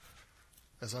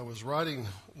As I was writing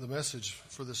the message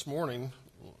for this morning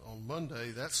on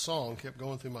Monday, that song kept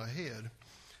going through my head,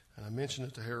 and I mentioned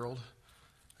it to Harold,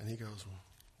 and he goes,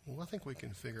 well, I think we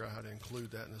can figure out how to include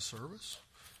that in the service.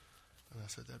 And I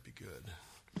said, that'd be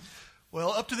good. Well,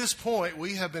 up to this point,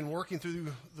 we have been working through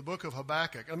the book of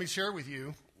Habakkuk. Let me share with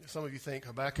you, some of you think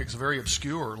Habakkuk's very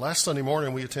obscure. Last Sunday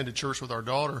morning, we attended church with our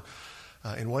daughter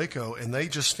in Waco, and they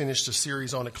just finished a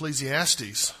series on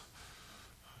Ecclesiastes.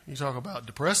 You talk about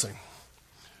depressing.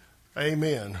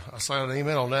 Amen. I said an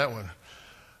amen on that one.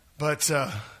 But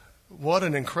what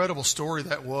an incredible story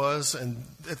that was. And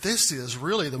this is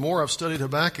really, the more I've studied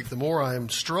Habakkuk, the more I am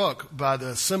struck by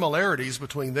the similarities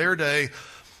between their day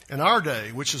and our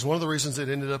day, which is one of the reasons it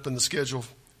ended up in the schedule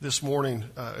this morning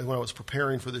when I was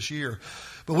preparing for this year.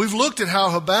 But we've looked at how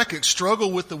Habakkuk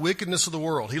struggled with the wickedness of the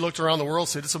world. He looked around the world and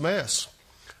said, it's a mess.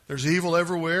 There's evil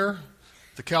everywhere.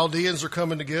 The Chaldeans are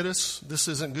coming to get us. This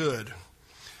isn't good.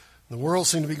 The world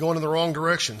seems to be going in the wrong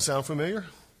direction. Sound familiar?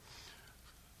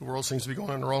 The world seems to be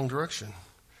going in the wrong direction.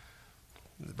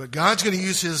 But God's going to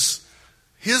use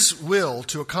His will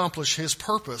to accomplish His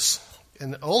purpose.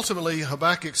 And ultimately,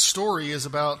 Habakkuk's story is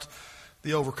about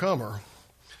the overcomer.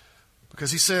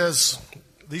 Because he says,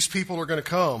 these people are going to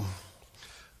come.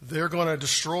 They're going to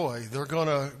destroy. They're going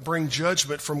to bring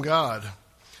judgment from God.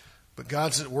 But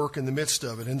God's at work in the midst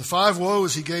of it. And the 5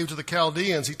 woes he gave to the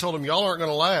Chaldeans, he told them, y'all aren't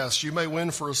going to last. You may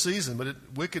win for a season, but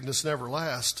wickedness never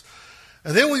lasts.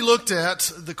 And then we looked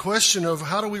at the question of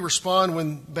how do we respond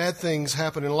when bad things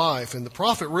happen in life. And the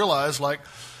prophet realized, like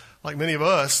many of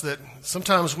us, that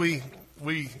sometimes we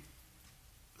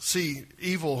see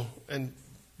evil and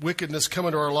wickedness come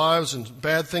into our lives and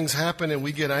bad things happen and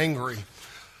we get angry,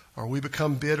 or we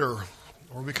become bitter,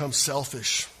 or we become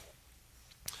selfish.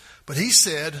 But he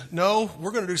said, no,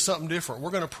 we're going to do something different. We're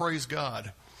going to praise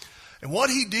God. And what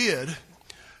he did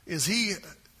is we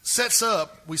set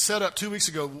up 2 weeks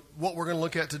ago what we're going to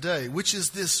look at today, which is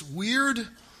this weird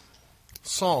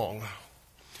song.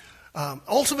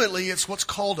 Ultimately, it's what's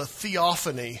called a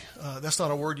theophany. That's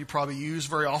not a word you probably use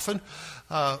very often.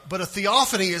 But a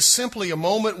theophany is simply a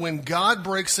moment when God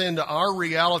breaks into our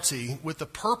reality with the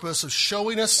purpose of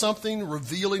showing us something,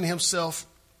 revealing Himself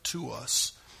to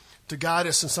us, to guide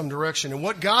us in some direction. And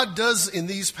what God does in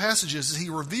these passages is He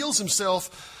reveals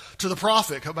Himself to the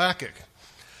prophet Habakkuk.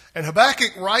 And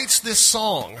Habakkuk writes this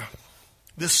song,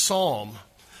 this psalm.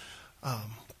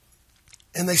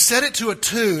 And they set it to a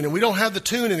tune, and we don't have the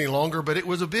tune any longer, but it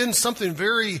would have been something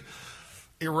very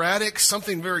erratic,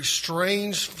 something very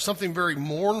strange, something very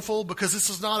mournful, because this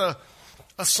is not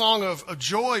a song of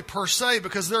joy per se,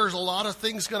 because there's a lot of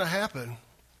things going to happen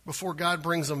before God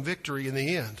brings them victory in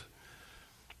the end.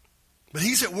 But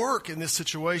He's at work in this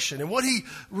situation. And what He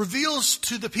reveals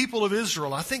to the people of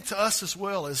Israel, I think to us as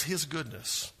well, is His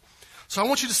goodness. So I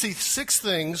want you to see 6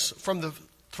 things from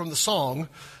the song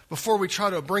before we try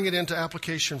to bring it into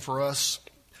application for us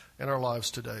and our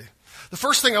lives today. The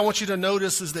first thing I want you to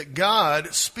notice is that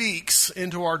God speaks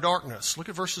into our darkness. Look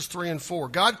at verses 3 and 4.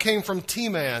 God came from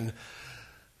Teman,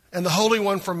 and the Holy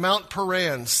One from Mount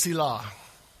Paran, Selah.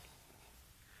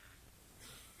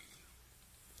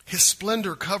 His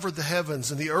splendor covered the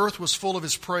heavens, and the earth was full of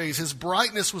His praise. His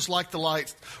brightness was like the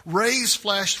light. Rays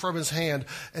flashed from His hand,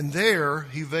 and there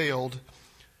He veiled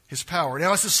His power.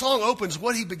 Now, as the song opens,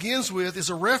 what he begins with is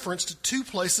a reference to 2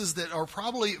 places that are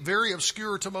probably very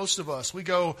obscure to most of us. We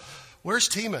go, where's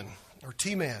Teman? Or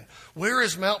Teman? Where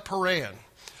is Mount Paran?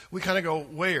 We kind of go,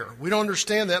 where? We don't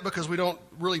understand that because we don't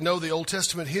really know the Old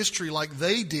Testament history like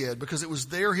they did, because it was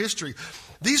their history.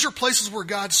 These are places where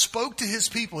God spoke to His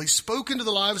people. He spoke into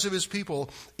the lives of His people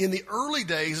in the early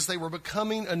days as they were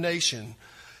becoming a nation.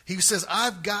 He says,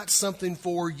 I've got something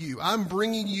for you. I'm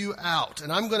bringing you out,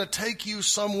 and I'm going to take you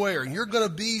somewhere, and you're going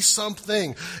to be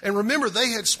something. And remember, they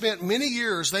had spent many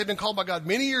years, they'd been called by God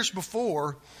many years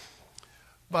before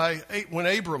when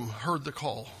Abram heard the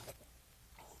call.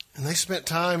 And they spent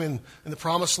time in the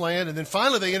Promised Land, and then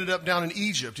finally they ended up down in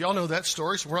Egypt. Y'all know that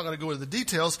story, so we're not going to go into the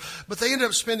details. But they ended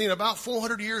up spending about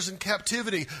 400 years in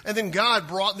captivity, and then God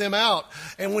brought them out.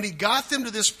 And when He got them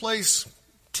to this place,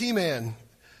 Teman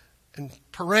and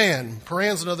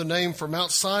Paran's another name for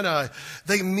Mount Sinai,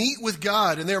 they meet with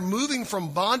God, and they're moving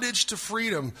from bondage to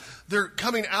freedom. They're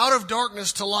coming out of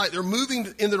darkness to light. They're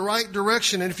moving in the right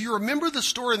direction. And if you remember the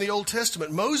story in the Old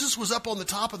Testament, Moses was up on the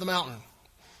top of the mountain.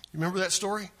 You remember that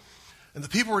story? And the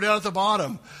people were down at the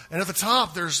bottom. And at the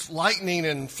top, there's lightning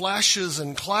and flashes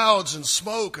and clouds and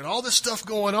smoke and all this stuff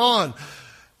going on.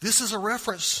 This is a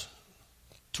reference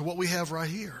to what we have right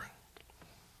here.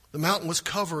 The mountain was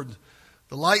covered.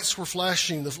 The lights were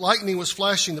flashing. The lightning was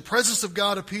flashing. The presence of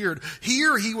God appeared.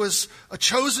 Here he was a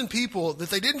chosen people that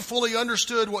they didn't fully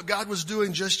understood what God was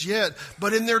doing just yet.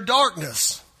 But in their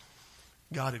darkness,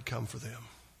 God had come for them.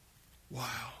 Wow.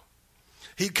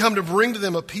 He'd come to bring to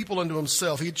them a people unto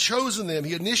himself. He had chosen them.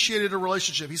 He initiated a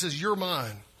relationship. He says, you're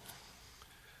mine.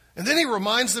 And then he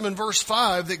reminds them in verse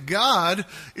 5 that God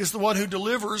is the one who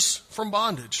delivers from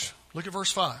bondage. Look at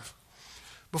verse 5.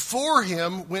 Before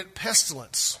him went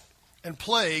pestilence, and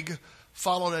plague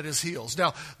followed at his heels.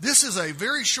 Now, this is a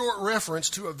very short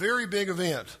reference to a very big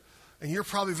event, and you're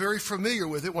probably very familiar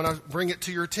with it when I bring it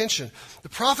to your attention. The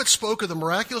prophet spoke of the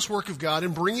miraculous work of God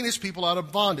in bringing his people out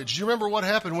of bondage. Do you remember what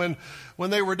happened when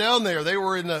they were down there? They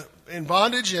were in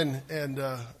bondage, and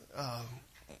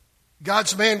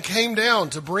God's man came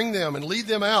down to bring them and lead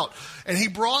them out. And he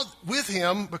brought with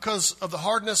him, because of the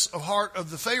hardness of heart of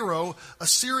the Pharaoh, a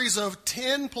series of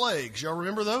 10 plagues. Y'all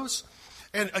remember those?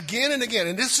 And again,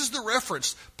 and this is the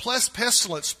reference,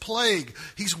 pestilence, plague.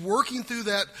 He's working through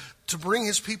that to bring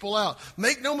his people out.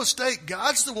 Make no mistake,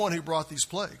 God's the one who brought these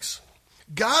plagues.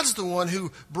 God's the one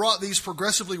who brought these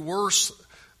progressively worse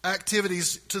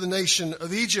activities to the nation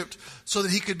of Egypt so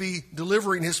that he could be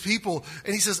delivering his people.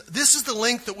 And he says, this is the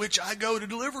length at which I go to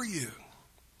deliver you.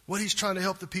 What he's trying to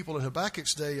help the people in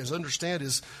Habakkuk's day is understand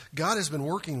is God has been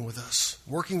working with us,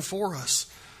 working for us.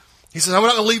 He said, I'm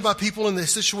not going to leave my people in the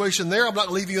situation there. I'm not going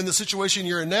to leave you in the situation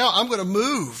you're in now. I'm going to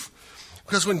move.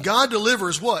 Because when God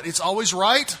delivers, what? It's always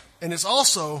right, and it's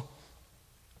also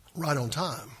right on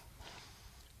time.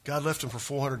 God left them for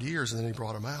 400 years, and then he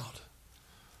brought them out.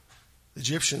 The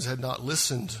Egyptians had not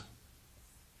listened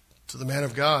to the man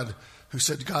of God who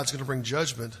said God's going to bring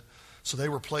judgment, so they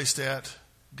were placed at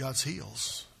God's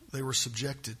heels. They were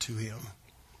subjected to him.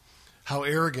 How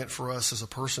arrogant for us as a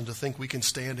person to think we can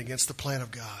stand against the plan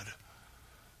of God.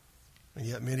 And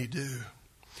yet many do.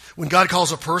 When God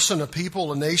calls a person, a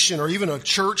people, a nation, or even a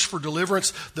church for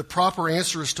deliverance, the proper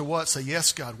answer is to what? Say,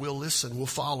 yes, God, we'll listen, we'll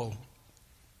follow,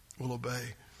 we'll obey.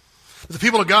 But the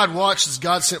people of God watched as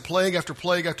God sent plague after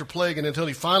plague after plague, and until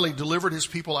he finally delivered his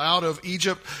people out of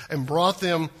Egypt and brought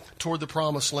them toward the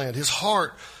promised land. His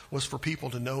heart was for people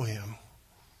to know him.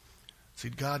 See,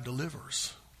 God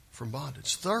delivers from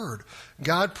bondage. Third,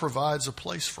 God provides a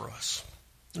place for us.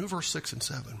 Look at verse 6 and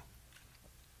 7.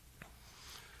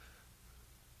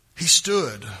 He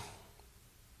stood.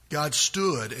 God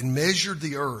stood and measured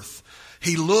the earth.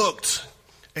 He looked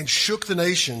and shook the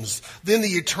nations. Then the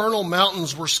eternal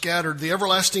mountains were scattered. The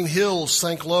everlasting hills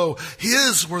sank low.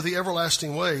 His were the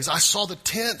everlasting ways. I saw the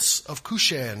tents of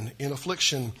Cushan in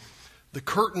affliction. The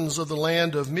curtains of the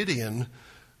land of Midian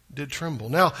did tremble.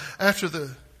 Now, after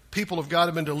the people of God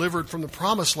have been delivered from the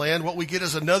promised land, what we get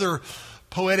is another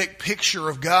poetic picture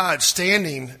of God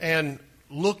standing and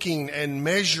looking and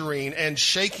measuring and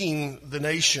shaking the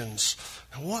nations.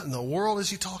 Now, what in the world is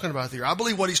he talking about there? I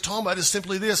believe what he's talking about is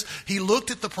simply this. He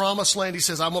looked at the promised land. He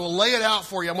says, I'm going to lay it out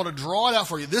for you. I'm going to draw it out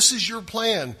for you. This is your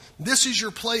plan. This is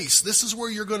your place. This is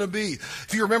where you're going to be.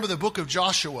 If you remember the book of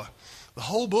Joshua, the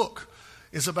whole book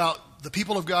is about the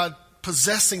people of God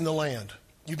possessing the land.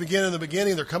 You begin in the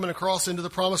beginning, they're coming across into the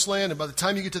promised land, and by the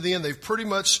time you get to the end, they've pretty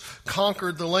much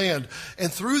conquered the land.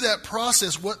 And through that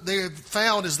process, what they have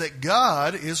found is that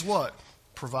God is what?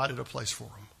 Provided a place for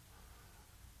them.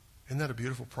 Isn't that a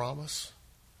beautiful promise?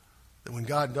 That when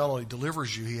God not only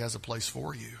delivers you, he has a place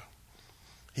for you.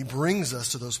 He brings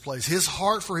us to those places. His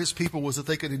heart for his people was that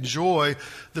they could enjoy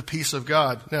the peace of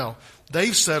God. Now,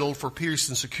 they've settled for peace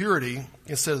and security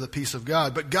instead of the peace of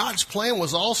God. But God's plan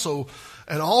was also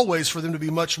and always for them to be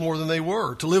much more than they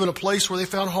were, to live in a place where they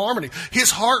found harmony.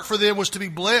 His heart for them was to be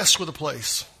blessed with a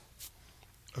place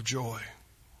of joy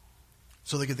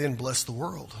so they could then bless the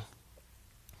world.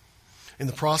 In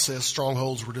the process,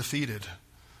 strongholds were defeated.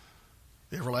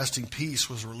 The everlasting peace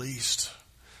was released.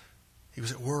 He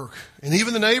was at work. And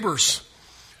even the neighbors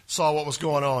saw what was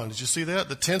going on. Did you see that?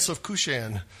 The tents of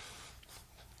Cushan,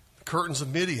 the curtains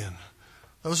of Midian.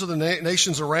 Those are the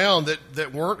nations around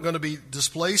that weren't going to be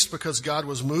displaced because God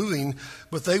was moving,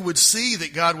 but they would see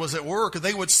that God was at work, and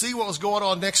they would see what was going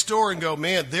on next door and go,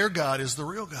 man, their God is the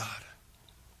real God.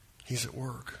 He's at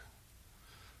work.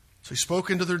 So he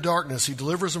spoke into their darkness. He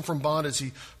delivers them from bondage.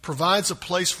 He provides a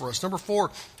place for us. Number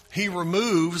 4, he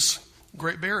removes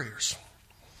great barriers.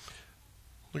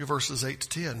 Look at verses 8 to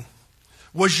 10.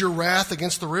 Was your wrath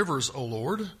against the rivers, O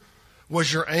Lord?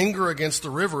 Was your anger against the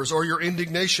rivers, or your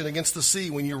indignation against the sea,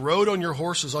 when you rode on your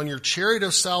horses, on your chariot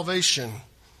of salvation?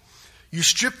 You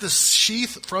stripped the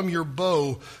sheath from your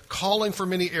bow, calling for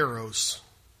many arrows.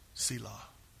 Selah.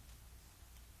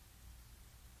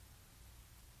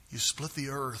 You split the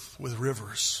earth with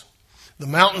rivers. The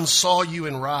mountains saw you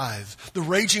and writhed. The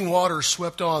raging waters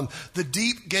swept on. The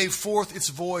deep gave forth its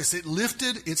voice. It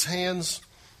lifted its hands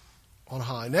on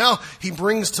high. Now he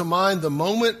brings to mind the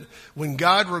moment when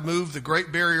God removed the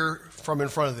great barrier from in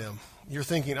front of them. You're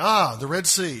thinking, the Red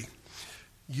Sea.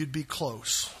 You'd be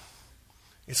close.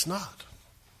 It's not.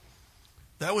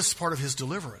 That was part of his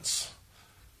deliverance.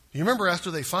 You remember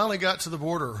after they finally got to the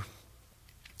border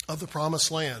of the Promised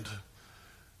Land,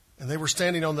 and they were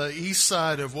standing on the east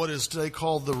side of what is today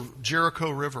called the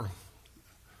Jericho River,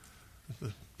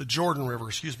 the Jordan River,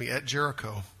 at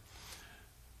Jericho.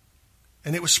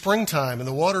 And it was springtime, and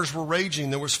the waters were raging.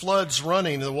 There was floods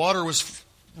running, and the water was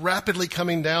rapidly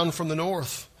coming down from the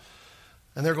north.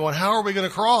 And they're going, how are we going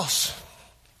to cross?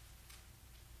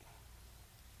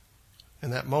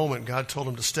 In that moment, God told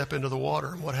them to step into the water.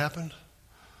 And what happened?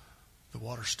 The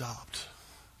water stopped.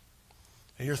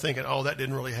 And you're thinking, that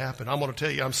didn't really happen. I'm going to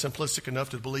tell you, I'm simplistic enough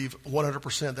to believe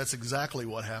 100% that's exactly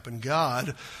what happened.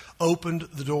 God opened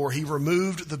the door. He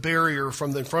removed the barrier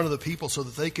from in front of the people so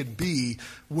that they could be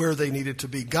where they needed to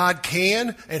be. God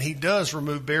can and He does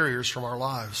remove barriers from our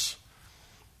lives.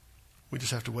 We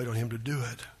just have to wait on Him to do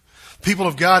it. People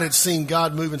of God had seen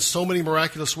God move in so many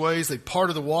miraculous ways. They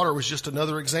parted the water was just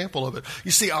another example of it. You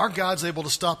see, our God's able to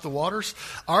stop the waters.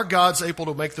 Our God's able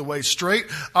to make the way straight.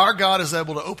 Our God is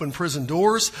able to open prison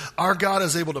doors. Our God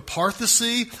is able to part the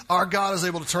sea. Our God is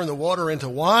able to turn the water into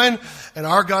wine. And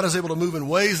our God is able to move in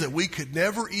ways that we could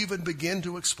never even begin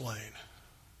to explain.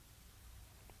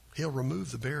 He'll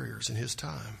remove the barriers in His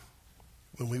time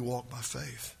when we walk by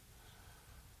faith.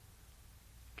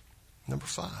 Number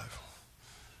 5.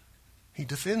 He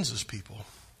defends His people.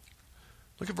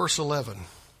 Look at verse 11.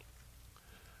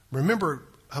 Remember,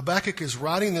 Habakkuk is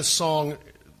writing this song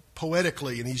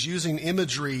poetically, and he's using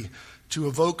imagery to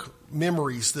evoke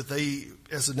memories that they,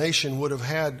 as a nation, would have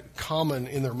had common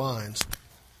in their minds.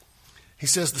 He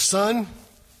says, the sun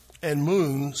and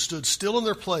moon stood still in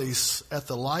their place at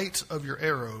the light of your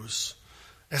arrows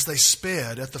as they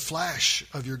sped at the flash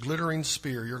of your glittering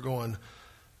spear. You're going,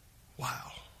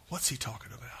 wow, what's he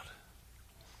talking about?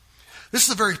 This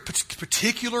is a very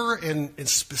particular and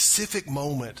specific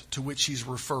moment to which he's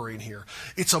referring here.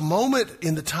 It's a moment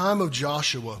in the time of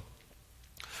Joshua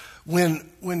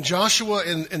when Joshua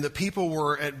and the people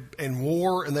were in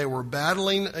war and they were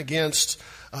battling against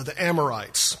the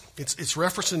Amorites. It's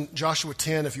referenced in Joshua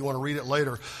 10 if you want to read it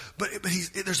later. But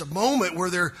there's a moment where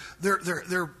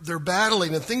they're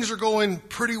battling and things are going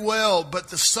pretty well, but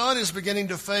the sun is beginning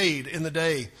to fade in the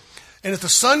day. And if the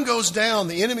sun goes down,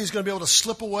 the enemy is going to be able to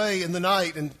slip away in the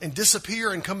night and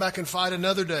disappear and come back and fight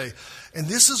another day. And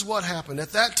this is what happened.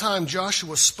 At that time,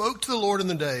 Joshua spoke to the Lord in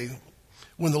the day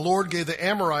when the Lord gave the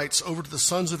Amorites over to the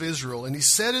sons of Israel. And he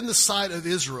said in the sight of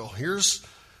Israel, here's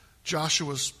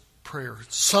Joshua's prayer,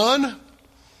 Son,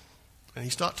 and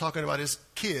he's not talking about his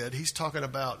kid, he's talking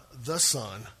about the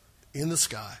sun in the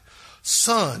sky.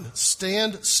 Sun,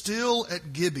 stand still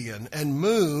at Gibeon, and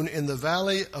moon in the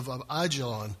valley of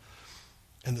Ajalon.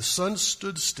 And the sun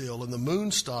stood still, and the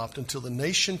moon stopped until the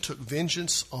nation took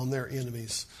vengeance on their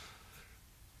enemies.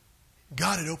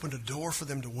 God had opened a door for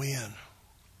them to win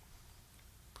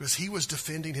because He was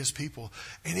defending His people.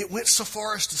 And it went so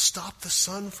far as to stop the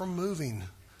sun from moving,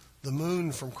 the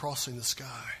moon from crossing the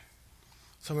sky.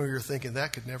 Some of you are thinking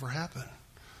that could never happen.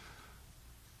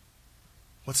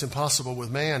 What's impossible with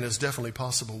man is definitely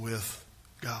possible with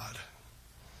God.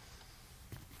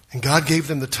 And God gave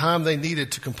them the time they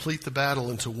needed to complete the battle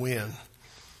and to win.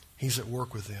 He's at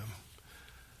work with them.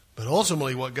 But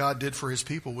ultimately what God did for His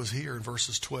people was here in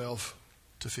verses 12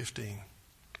 to 15.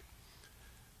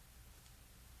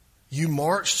 You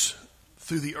marched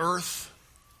through the earth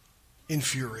in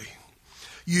fury.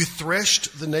 You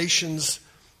threshed the nations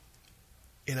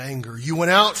in anger. You went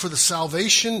out for the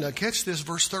salvation. Now catch this,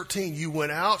 verse 13. You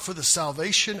went out for the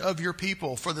salvation of your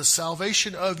people, for the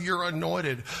salvation of your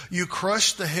anointed. You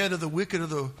crushed the head of the wicked,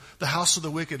 of the house of the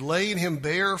wicked, laying him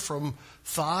bare from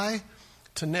thigh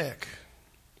to neck.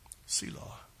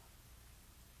 Selah.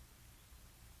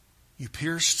 You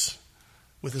pierced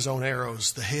with his own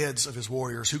arrows the heads of his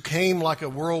warriors, who came like a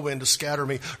whirlwind to scatter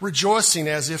me, rejoicing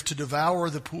as if to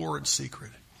devour the poor in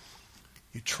secret.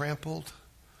 You trampled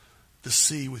the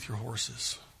sea with your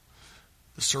horses,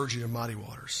 the surging of mighty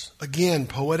waters. Again,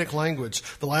 poetic language.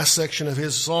 The last section of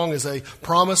his song is a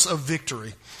promise of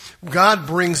victory. God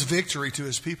brings victory to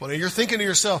His people. Now you're thinking to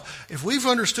yourself, if we've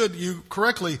understood you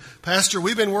correctly, Pastor,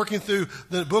 we've been working through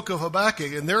the book of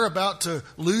Habakkuk, and they're about to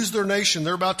lose their nation.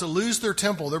 They're about to lose their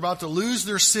temple. They're about to lose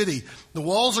their city. The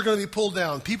walls are going to be pulled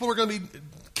down. People are going to be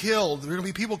killed. There are going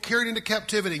to be people carried into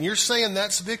captivity. And you're saying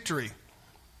that's victory.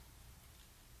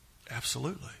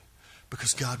 Absolutely.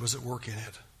 because God was at work in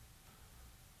it.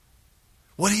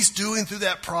 What he's doing through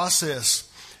that process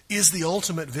is the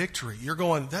ultimate victory. You're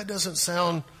going, that doesn't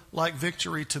sound like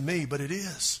victory to me, but it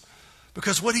is.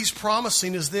 Because what he's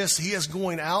promising is this: he is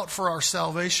going out for our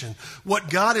salvation. What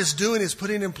God is doing is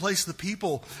putting in place the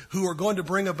people who are going to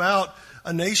bring about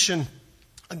a nation,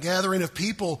 a gathering of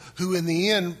people who in the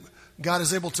end, God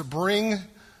is able to bring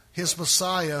his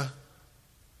Messiah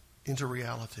into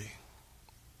reality,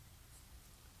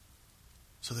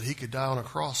 so that he could die on a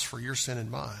cross for your sin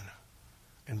and mine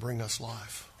and bring us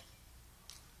life.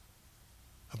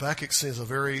 Habakkuk is a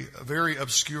very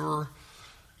obscure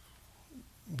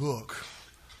book.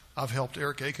 I've helped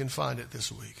Eric Aiken find it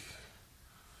this week.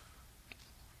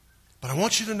 But I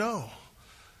want you to know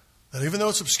that even though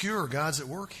it's obscure, God's at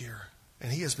work here.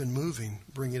 And he has been moving,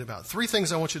 bringing it about. 3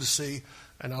 things I want you to see,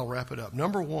 and I'll wrap it up.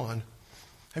 Number 1,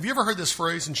 have you ever heard this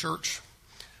phrase in church?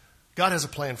 God has a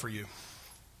plan for you.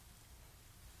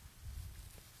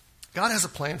 God has a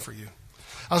plan for you.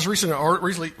 I was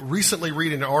recently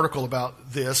reading an article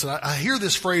about this, and I hear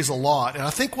this phrase a lot. And I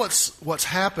think what's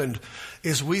happened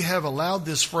is we have allowed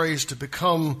this phrase to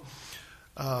become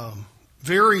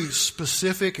very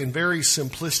specific and very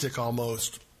simplistic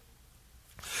almost.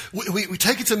 We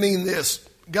take it to mean this: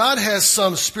 God has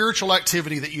some spiritual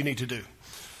activity that you need to do.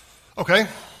 Okay?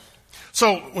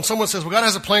 So when someone says, well, God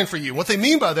has a plan for you, what they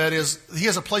mean by that is he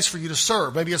has a place for you to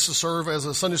serve. Maybe it's to serve as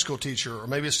a Sunday school teacher, or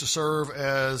maybe it's to serve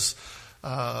as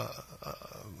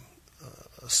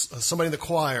somebody in the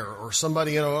choir, or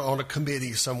somebody on a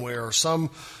committee somewhere, or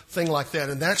something like that.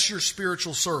 And that's your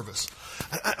spiritual service.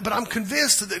 But I'm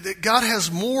convinced that God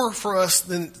has more for us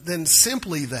than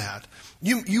simply that.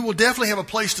 You will definitely have a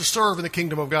place to serve in the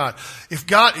kingdom of God. If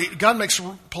God makes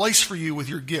a place for you with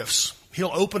your gifts,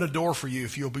 he'll open a door for you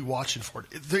if you'll be watching for it.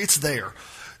 It's there.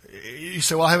 You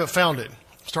say, well, I haven't found it.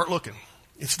 Start looking.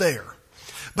 It's there.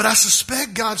 But I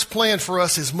suspect God's plan for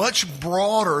us is much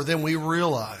broader than we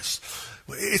realize.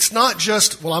 It's not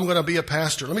just, well, I'm going to be a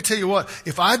pastor. Let me tell you what,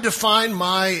 if I define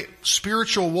my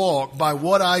spiritual walk by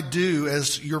what I do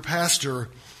as your pastor,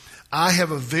 I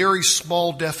have a very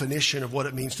small definition of what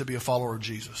it means to be a follower of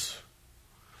Jesus.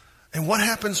 And what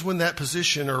happens when that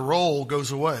position or role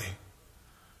goes away?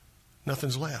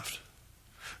 Nothing's left.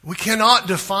 We cannot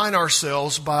define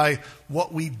ourselves by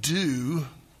what we do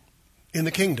in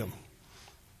the kingdom.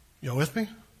 You with me?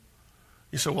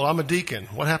 You say, well, I'm a deacon.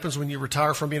 What happens when you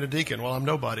retire from being a deacon? Well, I'm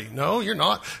nobody. No, you're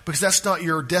not, because that's not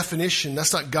your definition.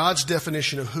 That's not God's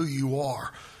definition of who you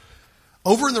are.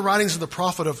 Over in the writings of the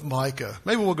prophet of Micah,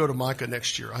 maybe we'll go to Micah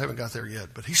next year. I haven't got there yet.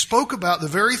 But he spoke about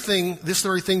this very thing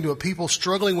to a people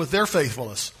struggling with their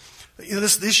faithfulness. You know,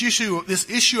 this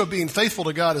issue of being faithful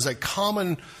to God is a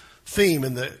common theme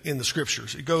in the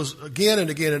scriptures. It goes again and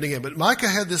again and again. But Micah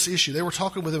had this issue. He was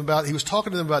talking to them about it.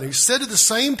 He said to the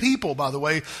same people, by the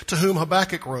way, to whom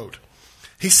Habakkuk wrote.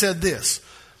 He said this,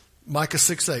 Micah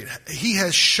 6:8, he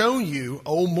has shown you,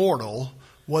 O mortal,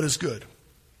 what is good.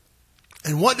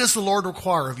 And what does the Lord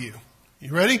require of you?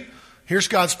 You ready? Here's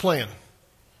God's plan.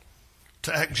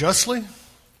 To act justly,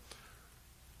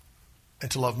 and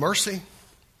to love mercy,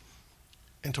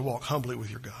 and to walk humbly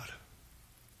with your God.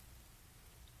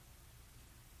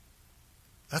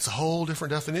 That's a whole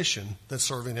different definition than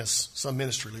serving as some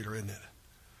ministry leader, isn't it?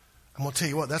 I'm going to tell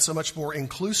you what, that's a much more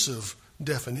inclusive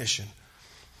definition.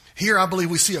 Here, I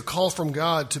believe we see a call from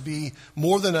God to be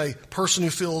more than a person who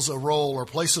fills a role or a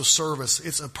place of service.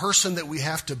 It's a person that we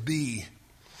have to be.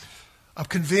 I'm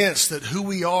convinced that who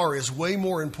we are is way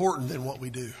more important than what we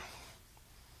do.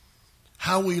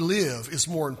 How we live is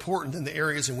more important than the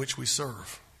areas in which we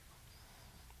serve.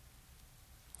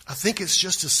 I think it's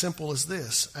just as simple as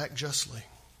this: act justly,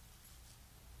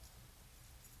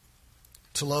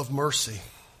 to love mercy,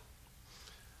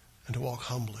 and to walk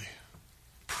humbly,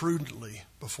 prudently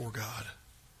before God.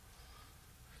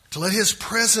 To let his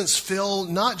presence fill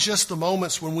not just the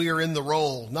moments when we are in the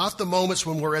role, not the moments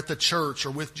when we're at the church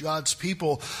or with God's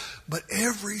people, but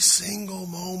every single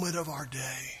moment of our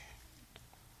day.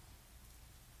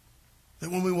 That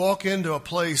when we walk into a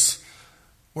place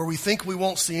where we think we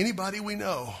won't see anybody we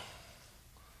know,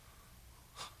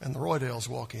 and the Roydales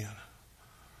walk in.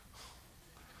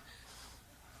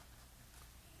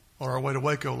 On our way to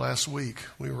Waco last week,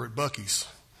 we were at Buc-ee's.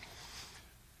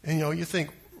 And, you think,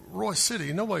 Roy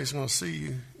City, nobody's going to see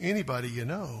anybody you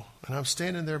know. And I'm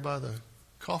standing there by the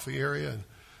coffee area, and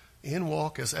in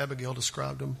walk, as Abigail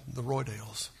described them, the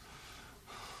Roydales.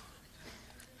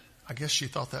 I guess she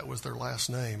thought that was their last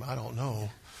name. I don't know.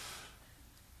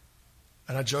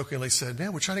 And I jokingly said,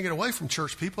 man, we're trying to get away from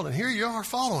church people, and here you are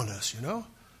following us,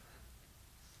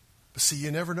 But see,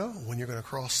 you never know when you're going to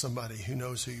cross somebody who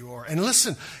knows who you are. And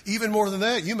listen, even more than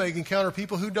that, you may encounter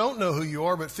people who don't know who you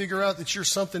are, but figure out that you're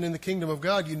something in the kingdom of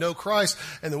God. You know Christ,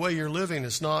 and the way you're living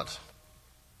is not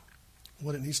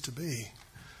what it needs to be.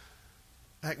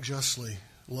 Act justly,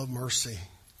 love mercy,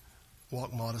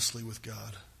 walk modestly with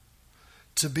God.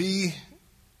 To be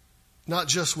not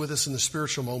just with us in the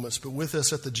spiritual moments, but with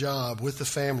us at the job, with the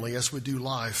family, as we do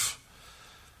life,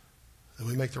 that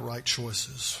we make the right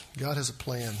choices. God has a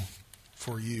plan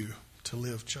for you to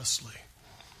live justly,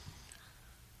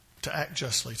 to act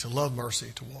justly, to love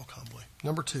mercy, to walk humbly.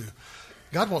 Number 2,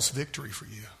 God wants victory for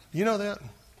you. You know that?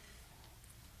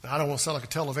 Now, I don't want to sound like a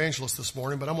televangelist this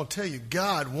morning, but I'm going to tell you,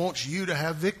 God wants you to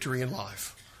have victory in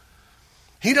life.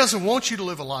 He doesn't want you to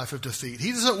live a life of defeat.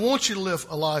 He doesn't want you to live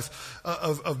a life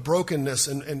of brokenness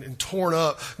and torn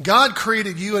up. God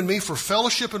created you and me for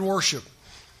fellowship and worship.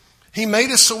 He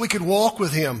made us so we could walk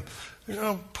with Him. You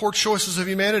know, poor choices of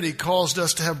humanity caused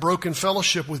us to have broken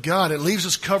fellowship with God. It leaves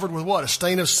us covered with what? A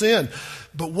stain of sin.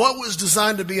 But what was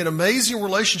designed to be an amazing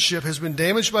relationship has been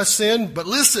damaged by sin. But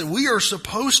listen, we are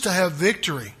supposed to have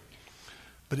victory,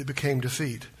 but it became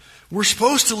defeat. We're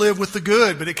supposed to live with the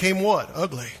good, but it came what?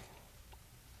 Ugly.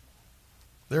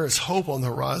 There is hope on the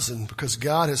horizon because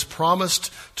God has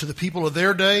promised to the people of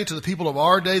their day, to the people of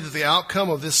our day, that the outcome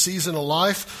of this season of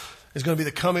life is going to be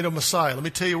the coming of Messiah. Let me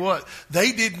tell you what,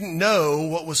 they didn't know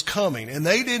what was coming, and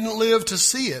they didn't live to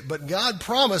see it, but God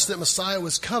promised that Messiah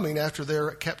was coming after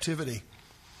their captivity.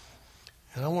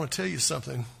 And I want to tell you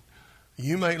something.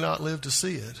 You may not live to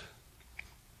see it,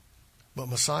 but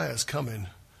Messiah is coming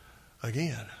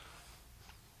again.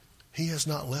 He has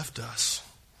not left us.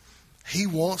 He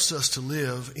wants us to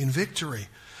live in victory.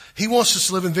 He wants us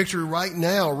to live in victory right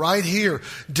now, right here.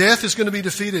 Death is going to be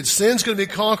defeated. Sin's going to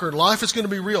be conquered. Life is going to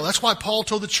be real. That's why Paul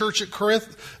told the church at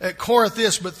Corinth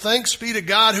this, but thanks be to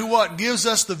God who what? Gives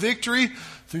us the victory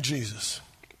through Jesus,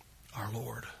 our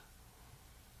Lord.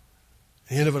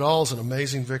 The end of it all is an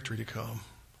amazing victory to come.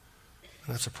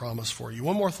 And that's a promise for you.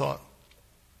 One more thought.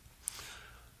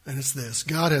 And it's this.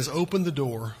 God has opened the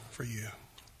door for you.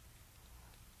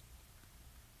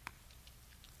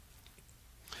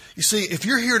 You see, if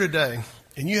you're here today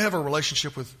and you have a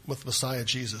relationship with Messiah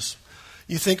Jesus,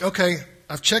 you think, okay,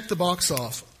 I've checked the box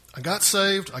off. I got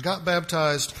saved. I got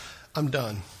baptized. I'm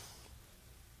done.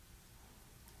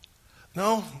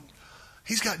 No,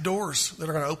 He's got doors that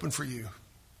are going to open for you.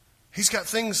 He's got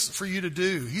things for you to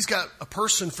do. He's got a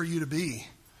person for you to be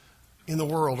in the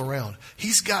world around.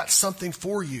 He's got something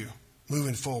for you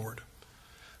moving forward.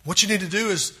 What you need to do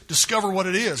is discover what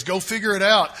it is. Go figure it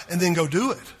out and then go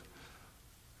do it.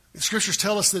 The Scriptures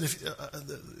tell us that if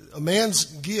a man's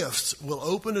gifts will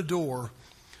open a door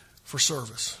for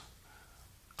service.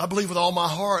 I believe with all my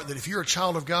heart that if you're a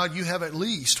child of God, you have at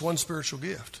least one spiritual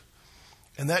gift.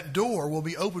 And that door will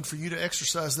be open for you to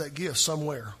exercise that gift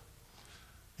somewhere.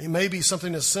 It may be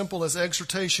something as simple as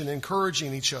exhortation,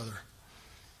 encouraging each other.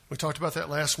 We talked about that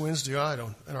last Wednesday night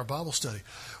in our Bible study.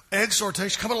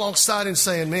 Exhortation, coming alongside and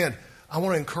saying, man, I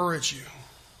want to encourage you.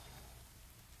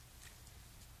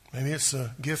 Maybe it's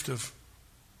a gift of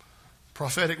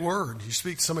prophetic word. You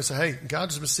speak to somebody and say, hey, God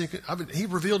has been speaking. He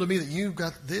revealed to me that you've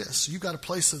got this. You've got a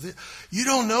place of this. You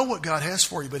don't know what God has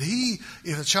for you, but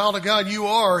if a child of God you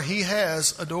are, He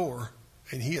has a door,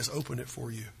 and He has opened it for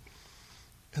you.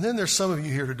 And then there's some of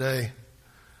you here today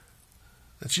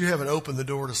that you haven't opened the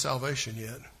door to salvation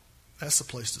yet. That's the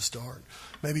place to start.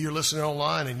 Maybe you're listening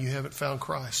online and you haven't found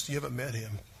Christ. You haven't met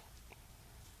Him.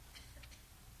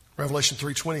 Revelation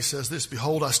 3:20 says this,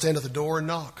 behold, I stand at the door and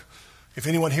knock. If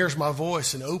anyone hears my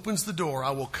voice and opens the door,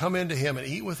 I will come into him and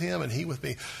eat with him and he with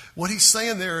me. What he's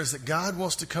saying there is that God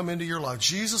wants to come into your life.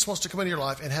 Jesus wants to come into your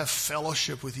life and have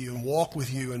fellowship with you and walk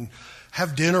with you and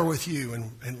have dinner with you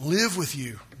and live with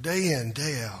you day in,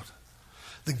 day out.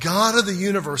 The God of the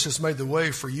universe has made the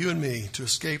way for you and me to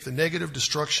escape the negative,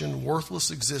 destruction,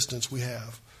 worthless existence we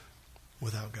have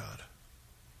without God.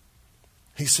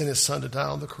 He sent His Son to die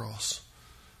on the cross,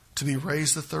 to be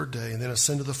raised the third day, and then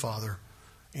ascend to the Father,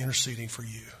 interceding for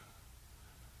you.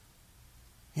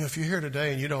 You know, if you're here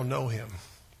today and you don't know Him,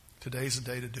 today's the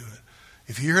day to do it.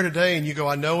 If you're here today and you go,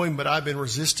 I know Him, but I've been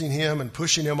resisting Him and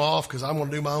pushing Him off because I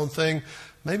want to do my own thing,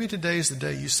 maybe today's the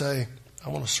day you say, I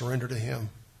want to surrender to Him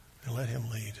and let Him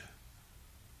lead.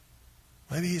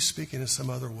 Maybe He's speaking in some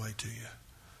other way to you.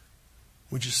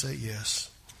 Would you say yes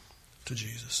to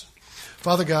Jesus?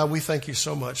 Father God, we thank You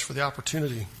so much for the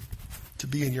opportunity to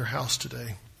be in Your house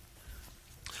today,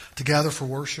 to gather for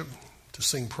worship, to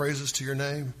sing praises to Your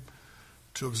name,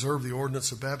 to observe the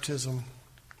ordinance of baptism,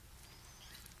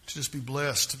 to just be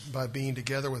blessed by being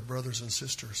together with brothers and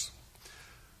sisters.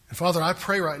 And Father, I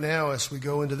pray right now as we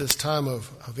go into this time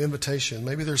of invitation,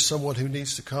 maybe there's someone who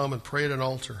needs to come and pray at an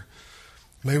altar.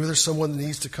 Maybe there's someone that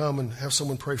needs to come and have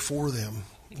someone pray for them.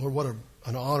 Lord, what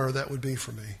an honor that would be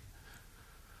for me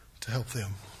to help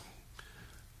them.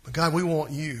 But God, we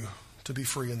want you to be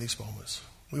free in these moments.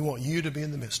 We want you to be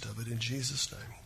in the midst of it in Jesus' name.